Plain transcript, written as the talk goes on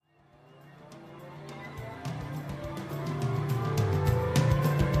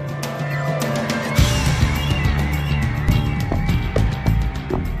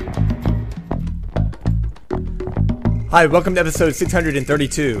Hi, welcome to episode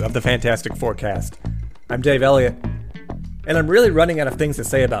 632 of the Fantastic Forecast. I'm Dave Elliott, and I'm really running out of things to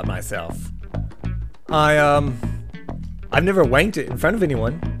say about myself. I've never wanked it in front of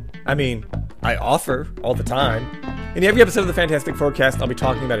anyone. I mean, I offer all the time. In every episode of the Fantastic Forecast, I'll be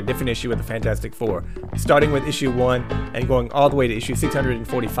talking about a different issue of the Fantastic Four, starting with issue 1 and going all the way to issue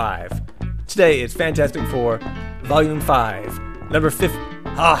 645. Today, it's Fantastic Four, Volume 5, number 50.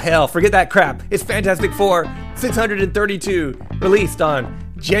 Ah, hell, forget that crap. It's Fantastic Four 632, released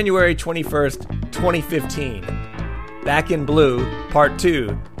on January 21st, 2015. Back in Blue, Part 2,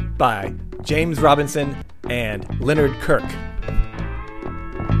 by James Robinson and Leonard Kirk.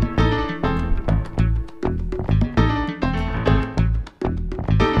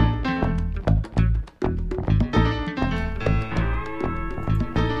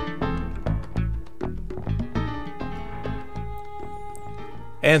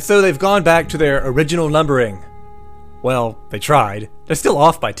 And so they've gone back to their original numbering. Well, they tried. They're still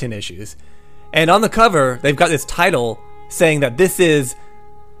off by 10 issues. And on the cover, they've got this title saying that this is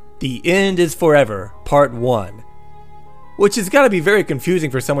The End is Forever, Part 1. Which has got to be very confusing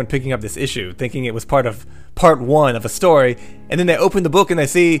for someone picking up this issue, thinking it was part of Part 1 of a story, and then they open the book and they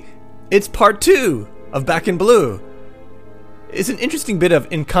see it's Part 2 of Back in Blue. It's an interesting bit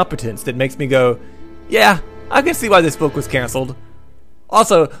of incompetence that makes me go, yeah, I can see why this book was canceled.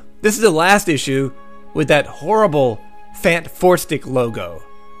 Also, this is the last issue with that horrible Fant Four-Stick logo.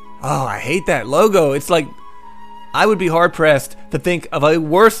 Oh, I hate that logo. It's like, I would be hard-pressed to think of a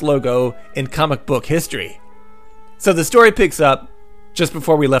worse logo in comic book history. So the story picks up just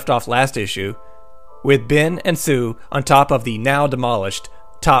before we left off last issue, with Ben and Sue on top of the now demolished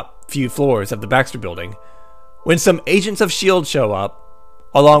top few floors of the Baxter Building, when some agents of S.H.I.E.L.D. show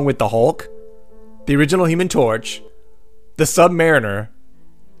up, along with the Hulk, the original Human Torch, the Submariner,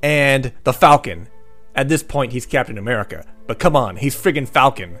 and the Falcon. At this point, he's Captain America. But come on, he's friggin'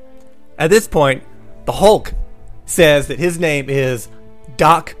 Falcon. At this point, the Hulk says that his name is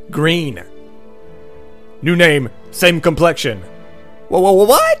Doc Green. New name, same complexion. Whoa,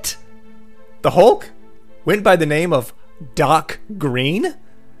 what? The Hulk went by the name of Doc Green?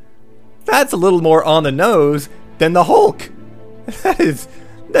 That's a little more on the nose than the Hulk. That's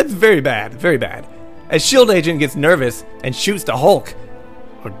very bad, very bad. A S.H.I.E.L.D. agent gets nervous and shoots the Hulk,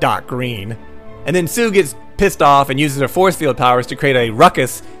 or Doc Green, and then Sue gets pissed off and uses her force field powers to create a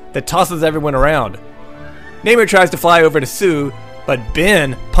ruckus that tosses everyone around. Namor tries to fly over to Sue, but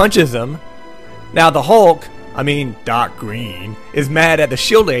Ben punches him. Now the Hulk, Doc Green, is mad at the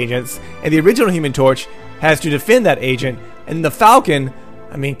S.H.I.E.L.D. agents, and the original Human Torch has to defend that agent, and the Falcon,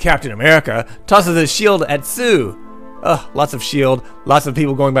 Captain America, tosses his shield at Sue. Lots of S.H.I.E.L.D., lots of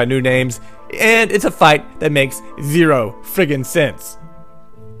people going by new names, and it's a fight that makes zero friggin' sense.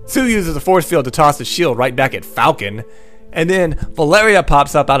 Sue uses a force field to toss the shield right back at Falcon, and then Valeria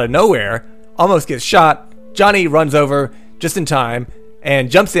pops up out of nowhere, almost gets shot. Johnny runs over just in time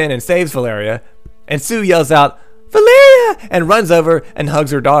and jumps in and saves Valeria, and Sue yells out, "Valeria!" and runs over and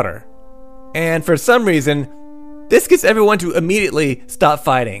hugs her daughter. And for some reason, this gets everyone to immediately stop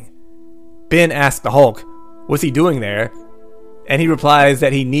fighting. Ben asks the Hulk, what's he doing there? And he replies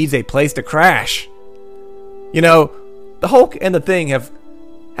that he needs a place to crash. You know, the Hulk and the Thing have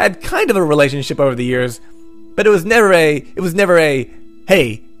had kind of a relationship over the years, but it was never a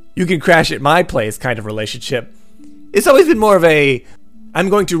hey, you can crash at my place kind of relationship. It's always been more of a I'm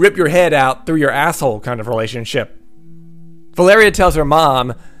going to rip your head out through your asshole kind of relationship. Valeria tells her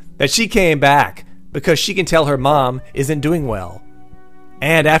mom that she came back because she can tell her mom isn't doing well.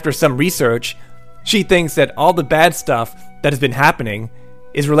 And after some research, she thinks that all the bad stuff that has been happening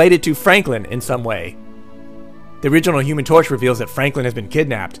is related to Franklin in some way. The original Human Torch reveals that Franklin has been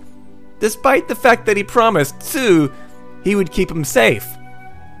kidnapped, despite the fact that he promised Sue he would keep him safe.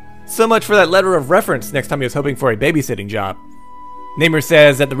 So much for that letter of reference next time he was hoping for a babysitting job. Namor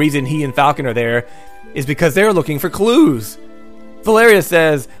says that the reason he and Falcon are there is because they're looking for clues. Valeria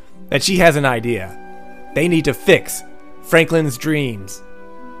says that she has an idea. They need to fix Franklin's dreams,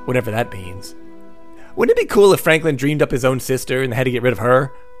 whatever that means. Wouldn't it be cool if Franklin dreamed up his own sister and had to get rid of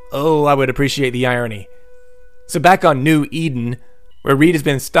her? Oh, I would appreciate the irony. So back on New Eden, where Reed has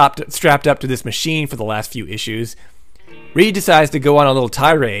been strapped up to this machine for the last few issues, Reed decides to go on a little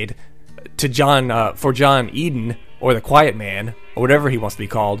tirade to John Eden, or the Quiet Man, or whatever he wants to be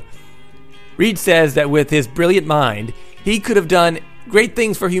called. Reed says that with his brilliant mind, he could have done great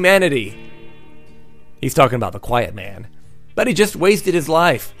things for humanity. He's talking about the Quiet Man. But he just wasted his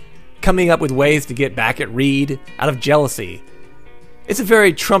life, coming up with ways to get back at Reed out of jealousy. It's a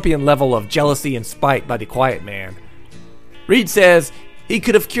very Trumpian level of jealousy and spite by the Quiet Man. Reed says he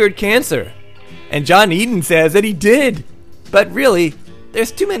could have cured cancer, And John Eden says that he did. But really,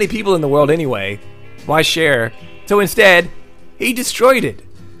 there's too many people in the world anyway. Why share? So instead, he destroyed it.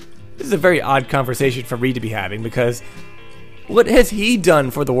 This is a very odd conversation for Reed to be having, because what has he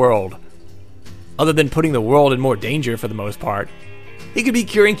done for the world? Other than putting the world in more danger for the most part. He could be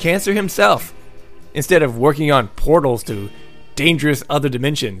curing cancer himself, instead of working on portals to dangerous other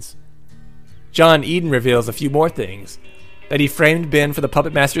dimensions. John Eden reveals a few more things. That he framed Ben for the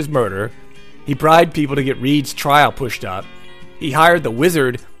Puppet Master's murder. He bribed people to get Reed's trial pushed up. He hired the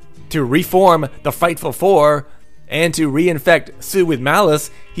Wizard to reform the Frightful Four, and to reinfect Sue with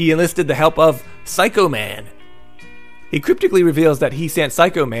malice, he enlisted the help of Psycho Man. He cryptically reveals that he sent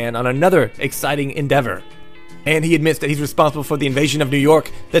Psycho Man on another exciting endeavor, and he admits that he's responsible for the invasion of New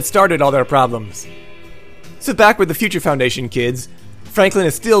York that started all their problems. So back with the Future Foundation kids, Franklin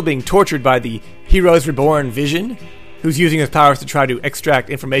is still being tortured by the Heroes Reborn Vision, who's using his powers to try to extract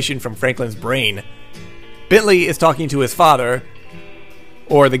information from Franklin's brain. Bentley is talking to his father,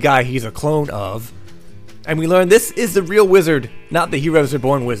 or the guy he's a clone of, and we learn this is the real wizard, not the Heroes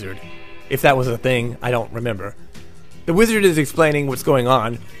Reborn wizard. If that was a thing, I don't remember. The wizard is explaining what's going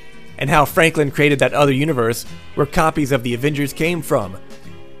on, and how Franklin created that other universe where copies of the Avengers came from.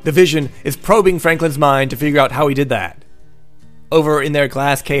 The Vision is probing Franklin's mind to figure out how he did that. Over in their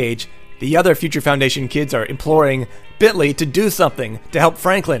glass cage, the other Future Foundation kids are imploring Bentley to do something to help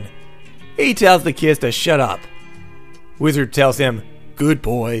Franklin. He tells the kids to shut up. Wizard tells him, "Good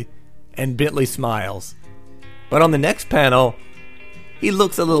boy," and Bentley smiles. But on the next panel, he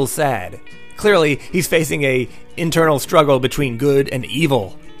looks a little sad. Clearly, he's facing a internal struggle between good and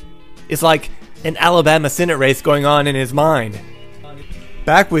evil. It's like an Alabama Senate race going on in his mind.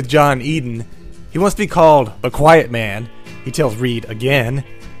 Back with John Eden, he wants to be called the Quiet Man. He tells Reed again.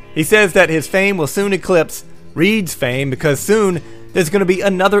 He says that his fame will soon eclipse Reed's fame because soon there's going to be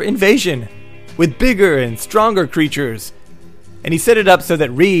another invasion with bigger and stronger creatures. And he set it up so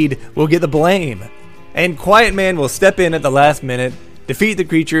that Reed will get the blame. And Quiet Man will step in at the last minute, defeat the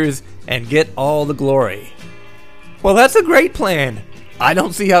creatures, and get all the glory. Well, that's a great plan. I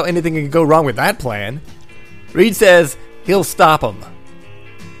don't see how anything can go wrong with that plan. Reed says he'll stop him.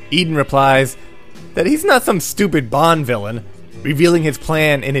 Eden replies that he's not some stupid Bond villain, revealing his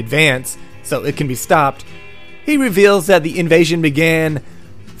plan in advance so it can be stopped. He reveals that the invasion began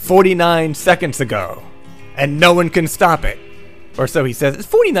 49 seconds ago, and no one can stop it. Or so he says. It's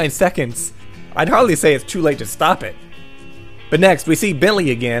 49 seconds. I'd hardly say it's too late to stop it. But next, we see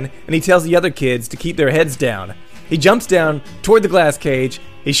Bentley again, and he tells the other kids to keep their heads down. He jumps down toward the glass cage,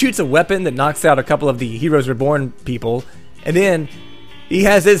 he shoots a weapon that knocks out a couple of the Heroes Reborn people, and then he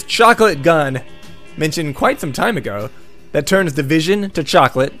has his chocolate gun, mentioned quite some time ago, that turns the Vision to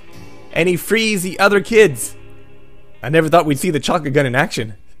chocolate, and he frees the other kids. I never thought we'd see the chocolate gun in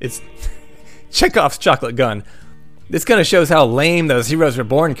action. It's Chekhov's chocolate gun. This kind of shows how lame those Heroes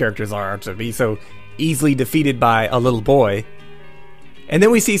Reborn characters are to be so easily defeated by a little boy. And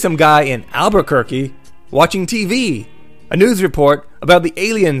then we see some guy in Albuquerque watching TV, a news report about the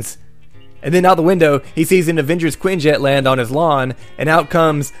aliens. And then out the window, he sees an Avengers Quinjet land on his lawn, and out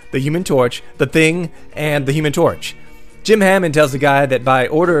comes the Human Torch, the Thing, and the Human Torch. Jim Hammond tells the guy that by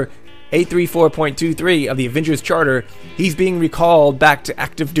Order 834.23 of the Avengers Charter, he's being recalled back to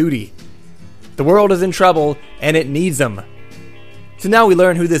active duty. The world is in trouble, and it needs him. So now we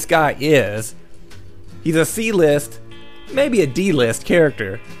learn who this guy is. He's a C-list, maybe a D-list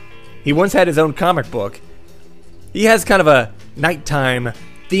character. He once had his own comic book. He has kind of a nighttime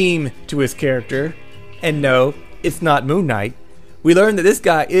theme to his character. And no, it's not Moon Knight. We learn that this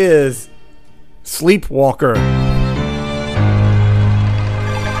guy is Sleepwalker.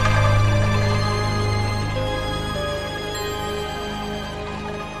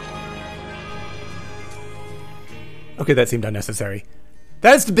 Okay, that seemed unnecessary.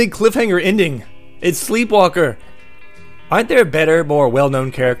 That's the big cliffhanger ending. It's Sleepwalker. Aren't there better, more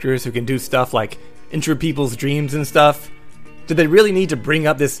well-known characters who can do stuff like enter people's dreams and stuff? Do they really need to bring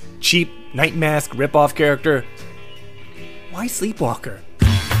up this cheap Night Mask ripoff character? Why Sleepwalker?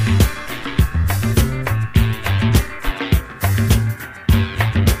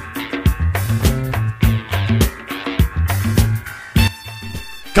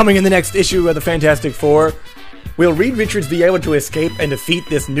 Coming in the next issue of the Fantastic Four, will Reed Richards be able to escape and defeat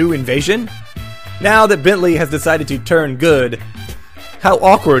this new invasion? Now that Bentley has decided to turn good, how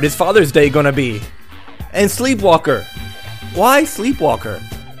awkward is Father's Day gonna be? And Sleepwalker. Why Sleepwalker?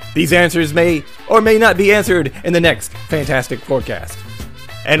 These answers may or may not be answered in the next Fantastic Forecast.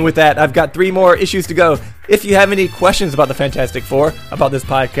 And with that, I've got 3 more issues to go. If you have any questions about the Fantastic Four, about this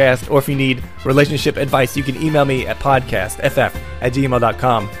podcast, or if you need relationship advice, you can email me at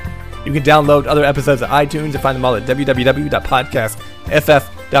podcastff@gmail.com. You can download other episodes at iTunes and find them all at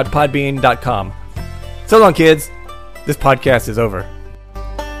www.podcastff.podbean.com. So long, kids. This podcast is over.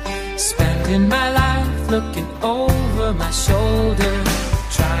 Spending my life looking over my shoulder,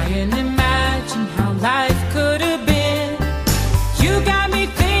 trying to